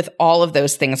the week with all of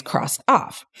those things crossed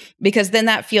off, because then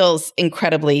that feels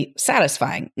incredibly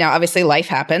satisfying. Now, obviously life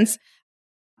happens.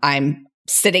 I'm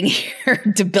sitting here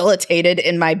debilitated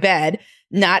in my bed.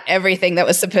 Not everything that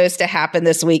was supposed to happen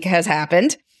this week has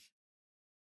happened.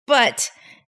 But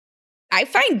I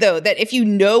find, though, that if you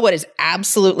know what is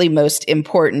absolutely most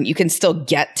important, you can still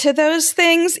get to those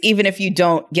things, even if you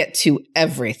don't get to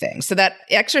everything. So that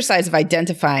exercise of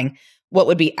identifying what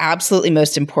would be absolutely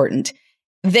most important,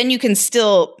 then you can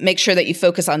still make sure that you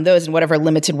focus on those in whatever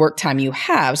limited work time you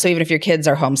have. So even if your kids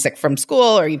are homesick from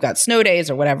school or you've got snow days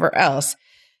or whatever else,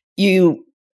 you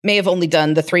may have only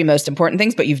done the 3 most important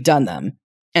things, but you've done them.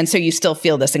 And so you still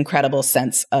feel this incredible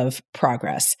sense of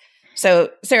progress.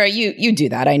 So Sarah, you do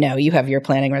that. I know you have your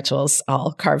planning rituals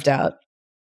all carved out.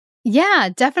 Yeah,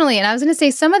 definitely. And I was going to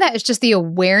say some of that is just the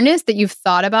awareness that you've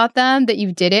thought about them, that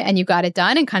you did it and you got it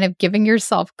done, and kind of giving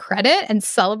yourself credit and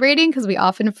celebrating, because we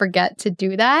often forget to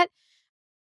do that.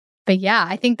 But yeah,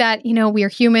 I think that, we are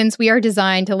humans. We are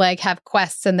designed to like have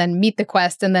quests and then meet the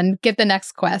quest and then get the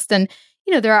next quest. And,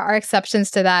 there are exceptions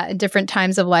to that at different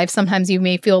times of life. Sometimes you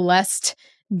may feel less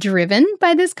driven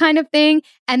by this kind of thing.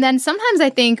 And then sometimes I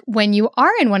think when you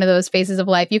are in one of those phases of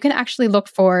life, you can actually look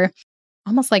for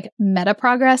almost like meta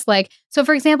progress. Like, so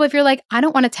for example, if you're like, I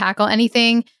don't want to tackle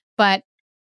anything, but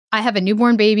I have a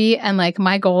newborn baby and like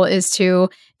my goal is to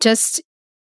just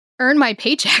earn my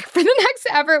paycheck for the next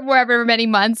however many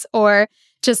months, or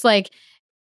just like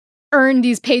earn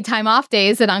these paid time off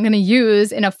days that I'm going to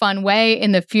use in a fun way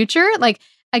in the future. Like,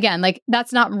 again, like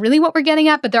that's not really what we're getting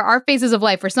at, but there are phases of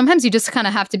life where sometimes you just kind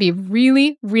of have to be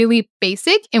really, really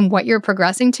basic in what you're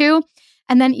progressing to.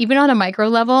 And then even on a micro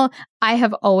level, I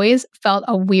have always felt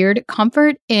a weird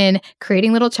comfort in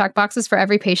creating little checkboxes for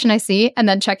every patient I see and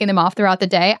then checking them off throughout the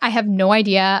day. I have no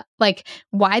idea like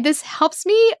why this helps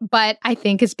me, but I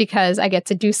think it's because I get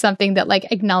to do something that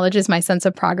like acknowledges my sense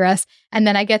of progress. And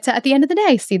then I get to, at the end of the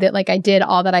day, see that like I did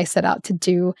all that I set out to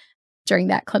do during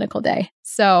that clinical day.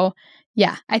 So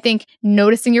yeah, I think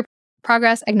noticing your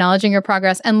progress, acknowledging your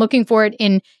progress, and looking for it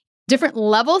in different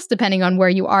levels, depending on where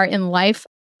you are in life,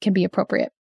 can be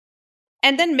appropriate.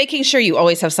 And then making sure you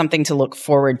always have something to look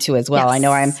forward to as well. Yes. I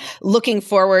know I'm looking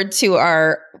forward to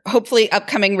our hopefully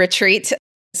upcoming retreat.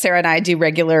 Sarah and I do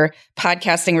regular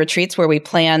podcasting retreats where we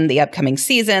plan the upcoming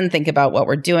season, think about what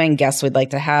we're doing, guests we'd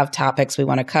like to have, topics we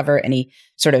want to cover, any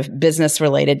sort of business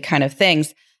related kind of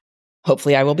things.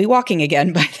 Hopefully I will be walking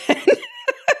again by then.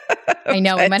 I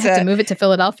know. We might have to move it to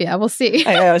Philadelphia. We'll see.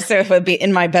 I know. So it would be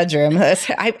in my bedroom.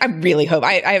 I really hope.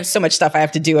 I have so much stuff I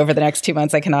have to do over the next 2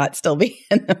 months. I cannot still be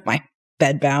in my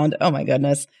bed bound. Oh, my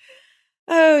goodness.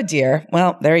 Oh, dear.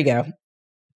 Well, there you go.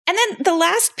 And then the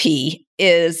last P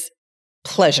is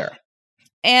pleasure.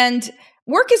 And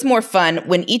work is more fun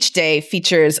when each day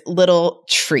features little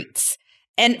treats.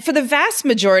 And for the vast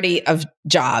majority of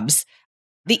jobs,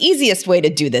 the easiest way to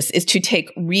do this is to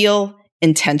take real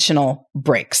intentional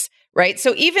breaks, right?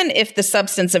 So even if the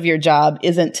substance of your job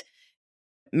isn't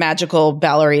magical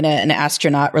ballerina and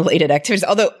astronaut related activities,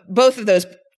 although both of those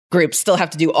groups still have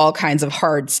to do all kinds of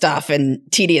hard stuff and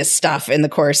tedious stuff in the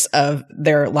course of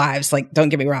their lives. Like, don't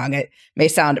get me wrong, it may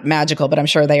sound magical, but I'm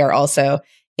sure they are also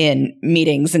in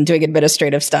meetings and doing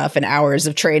administrative stuff and hours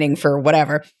of training for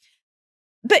whatever.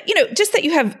 But, just that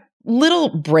you have little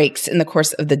breaks in the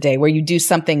course of the day where you do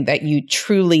something that you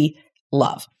truly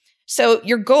love. So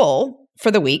your goal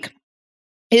for the week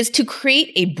is to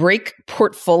create a break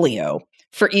portfolio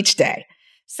for each day.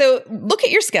 So look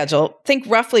at your schedule. Think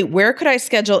roughly, where could I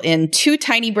schedule in 2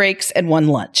 tiny breaks and 1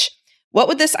 lunch? What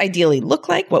would this ideally look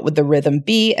like? What would the rhythm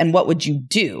be? And what would you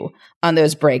do on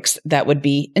those breaks that would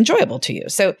be enjoyable to you?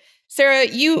 So Sarah,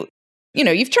 you've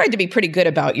tried to be pretty good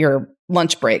about your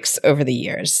lunch breaks over the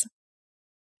years.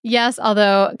 Yes,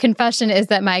 although confession is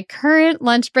that my current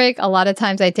lunch break, a lot of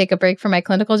times I take a break from my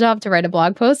clinical job to write a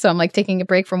blog post. So I'm like taking a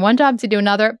break from one job to do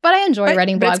another, but I enjoy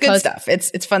writing blog posts. It's good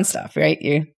stuff. It's fun stuff, right?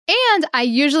 And I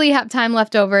usually have time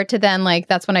left over to then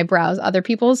that's when I browse other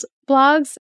people's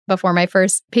blogs before my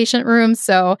first patient room.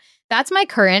 So that's my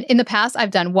current. In the past, I've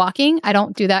done walking. I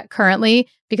don't do that currently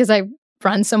because I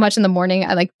run so much in the morning.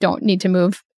 I don't need to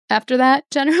move after that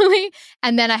generally.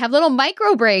 And then I have little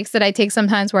micro breaks that I take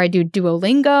sometimes where I do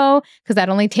Duolingo because that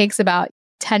only takes about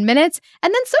 10 minutes.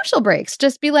 And then social breaks,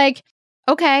 just be like,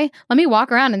 okay, let me walk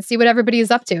around and see what everybody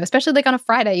is up to. Especially on a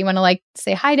Friday, you want to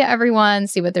say hi to everyone,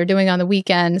 see what they're doing on the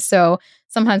weekend. So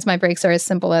sometimes my breaks are as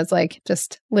simple as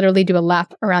just literally do a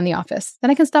lap around the office.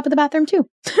 Then I can stop at the bathroom too.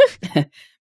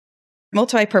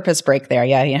 Multi-purpose break there.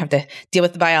 Yeah, you have to deal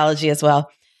with the biology as well.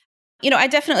 I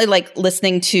definitely like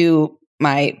listening to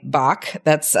my Bach.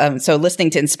 That's so listening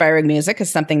to inspiring music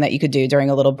is something that you could do during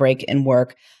a little break in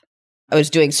work. I was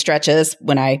doing stretches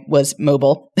when I was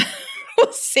mobile.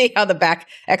 We'll see how the back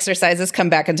exercises come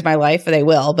back into my life. They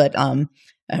will, but I'm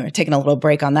taking a little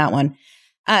break on that one.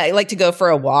 I like to go for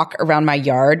a walk around my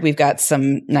yard. We've got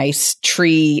some nice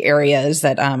tree areas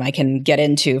that I can get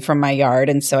into from my yard.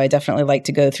 And so I definitely like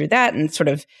to go through that and sort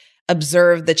of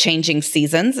observe the changing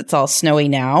seasons. It's all snowy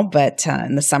now, but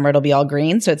in the summer it'll be all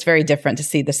green. So it's very different to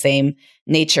see the same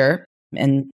nature.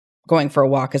 And going for a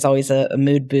walk is always a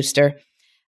mood booster.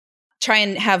 Try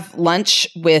and have lunch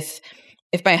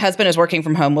if my husband is working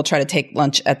from home, we'll try to take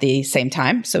lunch at the same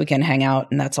time so we can hang out.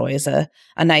 And that's always a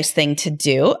nice thing to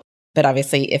do. But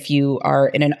obviously, if you are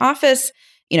in an office,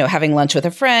 having lunch with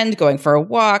a friend, going for a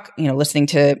walk, listening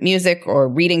to music or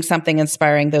reading something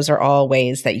inspiring, those are all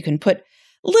ways that you can put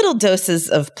little doses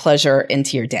of pleasure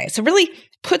into your day. So really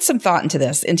put some thought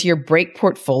into your break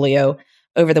portfolio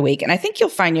over the week. And I think you'll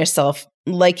find yourself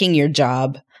liking your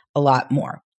job a lot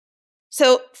more.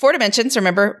 So 4 dimensions,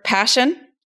 remember, passion,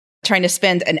 trying to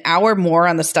spend an hour more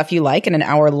on the stuff you like and an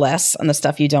hour less on the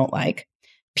stuff you don't like.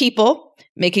 People,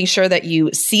 making sure that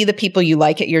you see the people you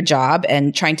like at your job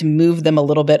and trying to move them a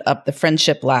little bit up the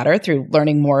friendship ladder through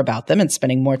learning more about them and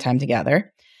spending more time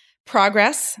together.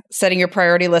 Progress, setting your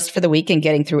priority list for the week and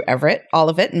getting through all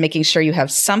of it and making sure you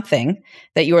have something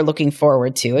that you are looking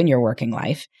forward to in your working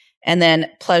life. And then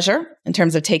pleasure in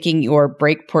terms of taking your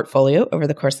break portfolio over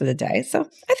the course of the day. So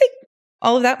I think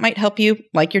all of that might help you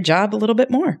like your job a little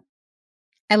bit more.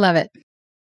 I love it.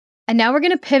 And now we're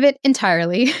going to pivot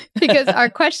entirely because our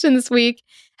question this week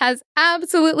has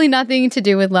absolutely nothing to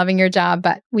do with loving your job,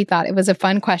 but we thought it was a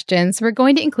fun question, so we're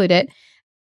going to include it.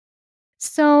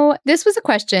 So this was a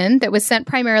question that was sent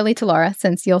primarily to Laura,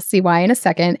 since you'll see why in a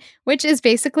second, which is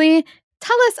basically,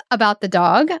 tell us about the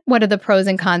dog. What are the pros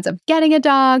and cons of getting a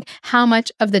dog? How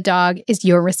much of the dog is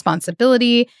your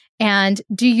responsibility? And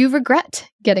do you regret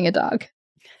getting a dog?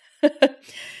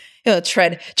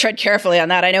 Tread carefully on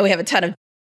that. I know we have a ton of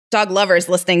dog lovers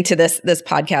listening to this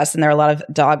podcast, and there are a lot of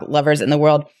dog lovers in the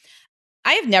world.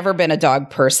 I have never been a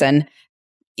dog person.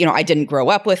 I didn't grow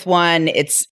up with one.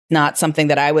 It's not something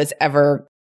that I was ever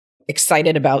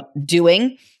excited about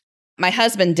doing. My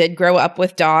husband did grow up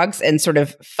with dogs and sort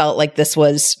of felt like this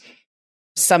was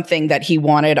something that he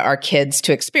wanted our kids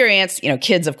to experience.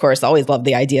 Kids, of course, always love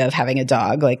the idea of having a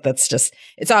dog.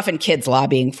 It's often kids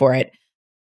lobbying for it,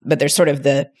 but there's sort of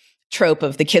the trope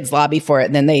of the kids lobby for it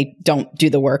and then they don't do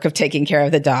the work of taking care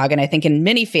of the dog. And I think in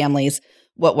many families,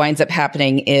 what winds up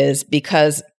happening is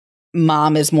because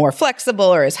mom is more flexible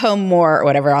or is home more or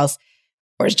whatever else,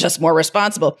 or is just more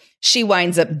responsible, she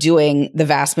winds up doing the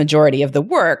vast majority of the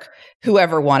work,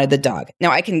 whoever wanted the dog.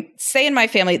 Now, I can say in my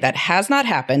family that has not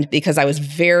happened because I was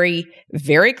very,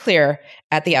 very clear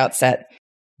at the outset,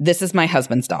 this is my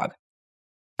husband's dog.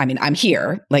 I mean, I'm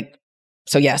here,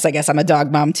 so yes, I guess I'm a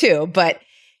dog mom too, but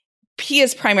he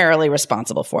is primarily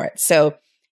responsible for it. So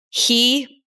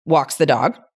he walks the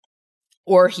dog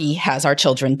or he has our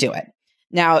children do it.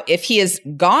 Now, if he is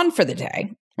gone for the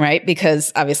day, right,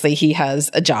 because obviously he has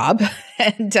a job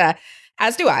and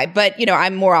as do I, but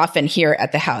I'm more often here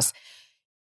at the house.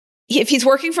 If he's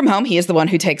working from home, he is the one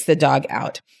who takes the dog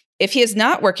out. If he is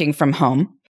not working from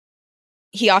home,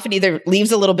 he often either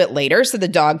leaves a little bit later so the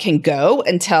dog can go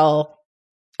until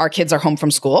our kids are home from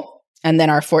school. And then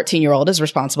our 14-year-old is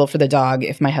responsible for the dog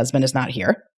if my husband is not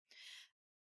here.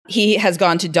 He has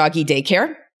gone to doggy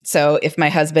daycare. So if my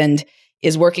husband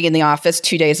is working in the office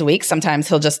 2 days a week, sometimes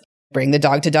he'll just bring the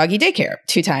dog to doggy daycare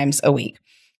 2 times a week,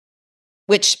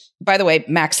 which, by the way,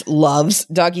 Max loves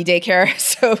doggy daycare.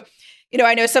 So,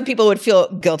 I know some people would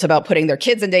feel guilt about putting their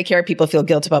kids in daycare. People feel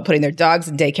guilt about putting their dogs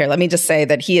in daycare. Let me just say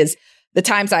that the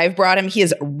times I've brought him, he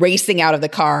is racing out of the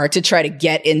car to try to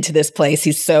get into this place.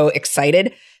 He's so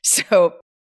excited. So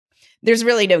there's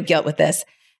really no guilt with this.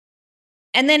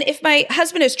 And then if my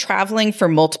husband is traveling for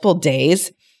multiple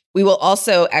days, we will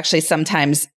also actually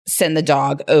sometimes send the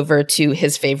dog over to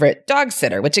his favorite dog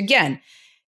sitter, which again,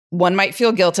 one might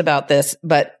feel guilt about this,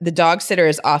 but the dog sitter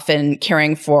is often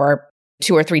caring for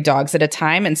 2 or 3 dogs at a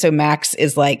time. And so Max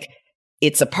is like,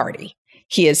 it's a party.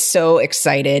 He is so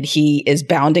excited. He is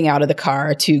bounding out of the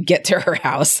car to get to her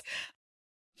house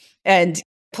and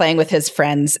playing with his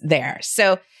friends there.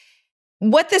 So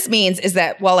what this means is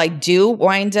that while I do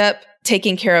wind up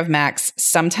taking care of Max,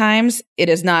 sometimes it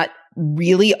is not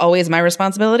really always my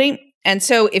responsibility. And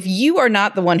so if you are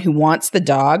not the one who wants the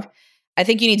dog, I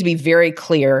think you need to be very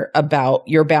clear about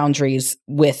your boundaries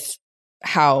with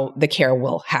how the care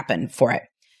will happen for it.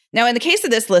 Now, in the case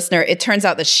of this listener, it turns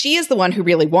out that she is the one who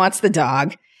really wants the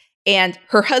dog, and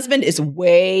her husband is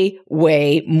way,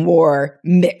 way more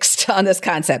mixed on this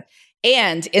concept.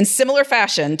 And in similar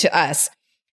fashion to us,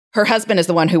 her husband is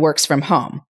the one who works from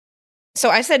home. So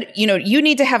I said, you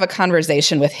need to have a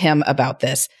conversation with him about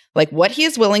this, like what he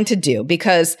is willing to do,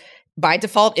 because by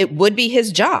default, it would be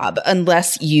his job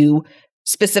unless you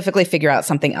specifically figure out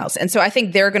something else. And so I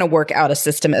think they're going to work out a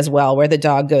system as well where the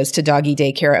dog goes to doggy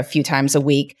daycare a few times a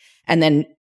week. And then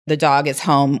the dog is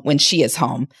home when she is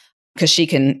home because she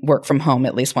can work from home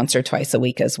at least once or twice a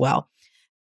week as well.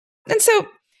 And so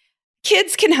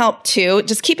kids can help too.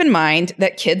 Just keep in mind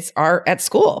that kids are at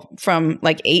school from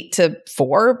 8 to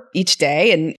 4 each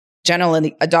day. And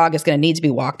generally a dog is going to need to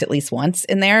be walked at least once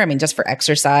in there. I mean, just for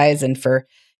exercise and for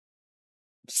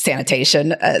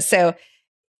sanitation. So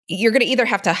you're going to either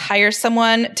have to hire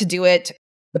someone to do it.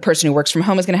 The person who works from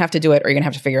home is going to have to do it, or you're going to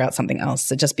have to figure out something else.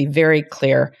 So just be very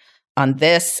clear on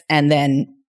this. And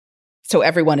then so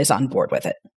everyone is on board with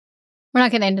it. We're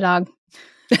not getting a dog.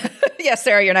 Yes,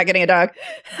 Sarah, you're not getting a dog.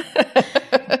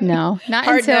 No, not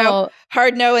hard until... No.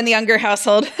 Hard no in the Unger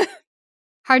household.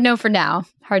 Hard no for now.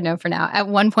 Hard no for now. At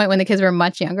one point when the kids were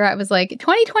much younger, I was like,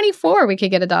 2024, we could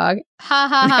get a dog. Ha,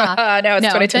 ha, ha. No, it's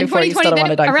 2024. You still don't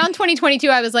want a dog. Around 2022,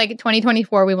 I was like,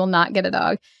 2024, we will not get a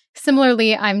dog.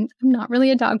 Similarly, I'm not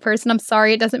really a dog person. I'm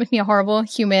sorry. It doesn't make me a horrible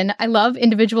human. I love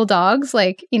individual dogs.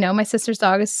 My sister's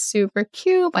dog is super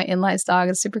cute. My in-laws dog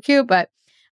is super cute, but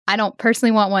I don't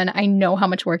personally want one. I know how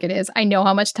much work it is. I know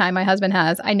how much time my husband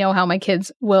has. I know how my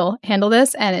kids will handle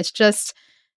this. And it's just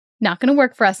not going to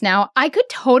work for us now. I could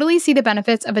totally see the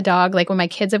benefits of a dog when my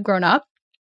kids have grown up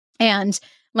and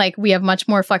we have much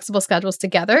more flexible schedules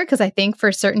together, because I think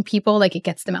for certain people, it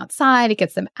gets them outside, it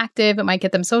gets them active, it might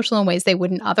get them social in ways they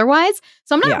wouldn't otherwise.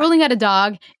 So I'm not ruling out a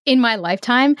dog in my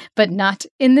lifetime, but not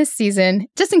in this season,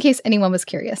 just in case anyone was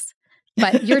curious.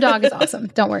 But your dog is awesome.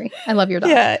 Don't worry. I love your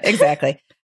dog. Yeah, exactly.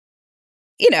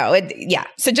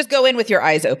 So just go in with your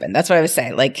eyes open. That's what I would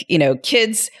say.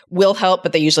 Kids will help,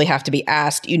 but they usually have to be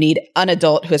asked. You need an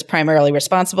adult who is primarily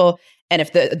responsible. And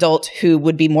if the adult who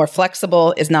would be more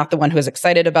flexible is not the one who is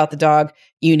excited about the dog,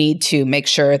 you need to make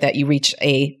sure that you reach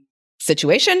a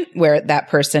situation where that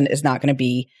person is not going to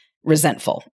be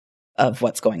resentful of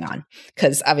what's going on.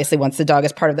 Because obviously once the dog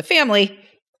is part of the family,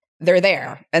 they're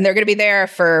there and they're going to be there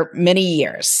for many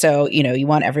years. So, you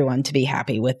want everyone to be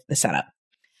happy with the setup.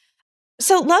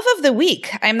 So love of the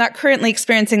week. I'm not currently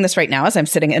experiencing this right now as I'm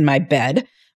sitting in my bed,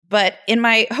 but in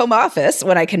my home office,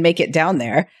 when I can make it down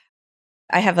there,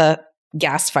 I have a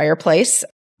gas fireplace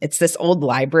It's this old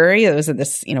library. It was at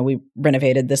this, we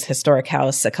renovated this historic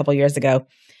house a couple years ago.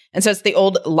 And so it's the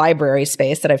old library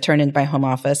space that I've turned into my home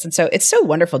office. And so it's so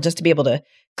wonderful just to be able to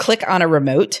click on a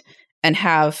remote and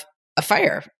have a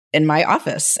fire in my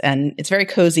office. And it's very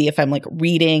cozy if I'm like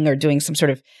reading or doing some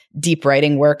sort of deep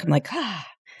writing work. I'm like,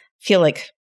 feel like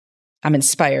I'm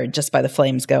inspired just by the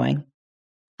flames going.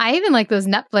 I even like those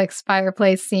Netflix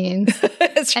fireplace scenes.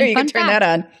 That's true. You can turn that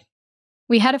on.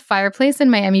 We had a fireplace in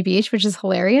Miami Beach, which is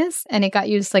hilarious. And it got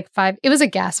used it was a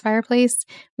gas fireplace.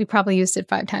 We probably used it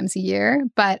 5 times a year.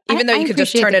 But even though you could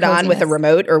just turn it on with a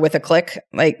remote or with a click,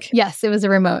 yes, it was a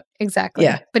remote. Exactly.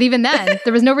 Yeah. But even then,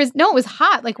 there was no reason. No, it was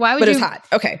hot. Why would But it was hot.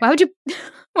 Okay. Why would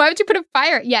you put a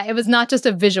fire? Yeah, it was not just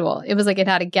a visual. It was it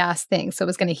had a gas thing. So it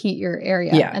was going to heat your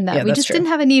area. Yeah. And we just didn't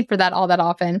have a need for that all that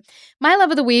often. My love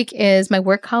of the week is my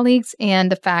work colleagues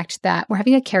and the fact that we're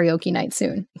having a karaoke night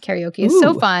soon. Karaoke is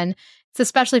so fun. It's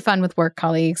especially fun with work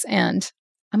colleagues, and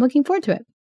I'm looking forward to it.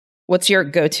 What's your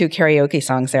go-to karaoke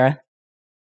song, Sarah?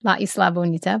 La Isla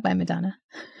Bonita by Madonna.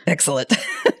 Excellent.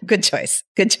 Good choice.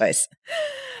 Good choice.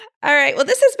 All right. Well,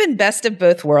 this has been Best of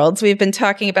Both Worlds. We've been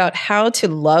talking about how to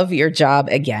love your job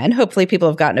again. Hopefully people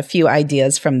have gotten a few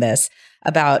ideas from this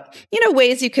about,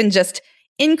 ways you can just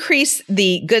increase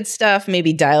the good stuff,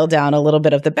 maybe dial down a little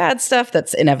bit of the bad stuff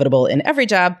that's inevitable in every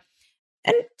job,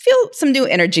 and feel some new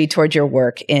energy toward your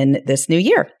work in this new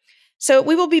year. So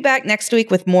we will be back next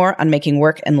week with more on making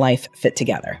work and life fit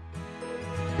together.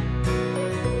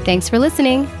 Thanks for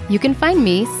listening. You can find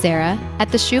me, Sarah, at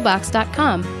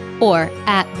theshoebox.com or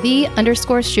at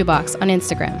 @the_shoebox on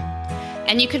Instagram.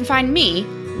 And you can find me,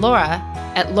 Laura,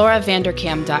 at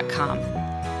lauravanderkam.com.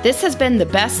 This has been the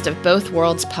Best of Both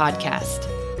Worlds podcast.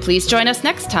 Please join us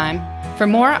next time for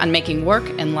more on making work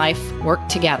and life work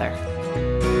together.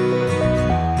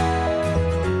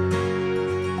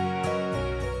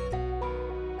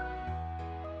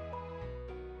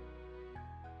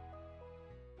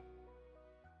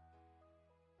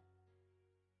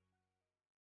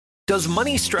 Does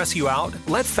money stress you out?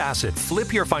 Let Facet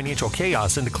flip your financial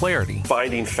chaos into clarity.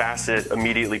 Finding Facet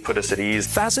immediately put us at ease.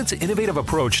 Facet's innovative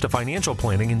approach to financial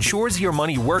planning ensures your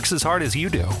money works as hard as you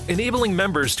do, enabling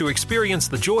members to experience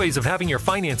the joys of having your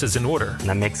finances in order. And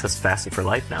that makes us Facet for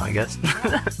life now, I guess.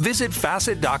 Visit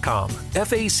Facet.com,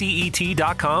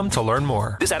 FACET.com to learn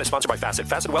more. This ad is sponsored by Facet.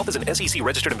 Facet Wealth is an SEC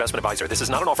registered investment advisor. This is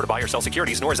not an offer to buy or sell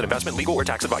securities, nor is it investment, legal, or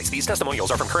tax advice. These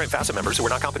testimonials are from current Facet members who are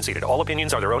not compensated. All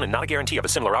opinions are their own and not a guarantee of a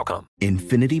similar outcome.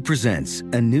 Infiniti presents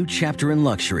a new chapter in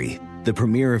luxury, the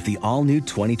premiere of the all-new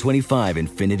 2025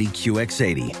 Infiniti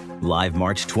QX80, live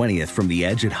March 20th from the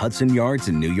Edge at Hudson Yards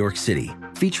in New York City,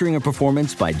 featuring a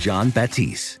performance by John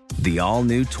Batiste. The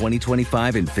all-new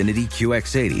 2025 Infiniti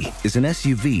QX80 is an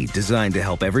SUV designed to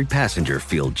help every passenger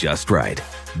feel just right.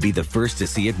 Be the first to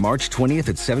see it March 20th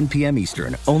at 7 p.m.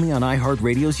 Eastern, only on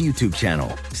iHeartRadio's YouTube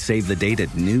channel. Save the date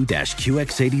at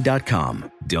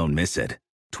new-QX80.com. Don't miss it.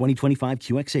 2025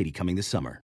 QX80 coming this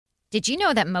summer. Did you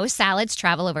know that most salads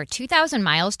travel over 2,000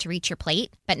 miles to reach your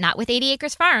plate? But not with 80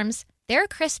 Acres Farms. Their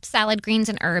crisp salad greens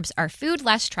and herbs are food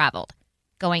less traveled,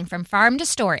 going from farm to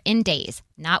store in days,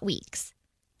 not weeks.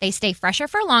 They stay fresher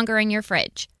for longer in your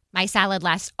fridge. My salad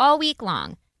lasts all week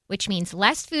long, which means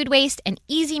less food waste and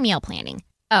easy meal planning.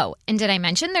 Oh, and did I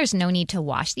mention there's no need to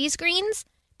wash these greens?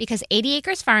 Because 80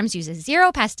 Acres Farms uses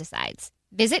 0 pesticides.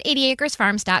 Visit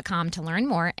 80acresfarms.com to learn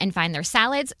more and find their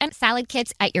salads and salad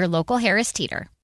kits at your local Harris Teeter.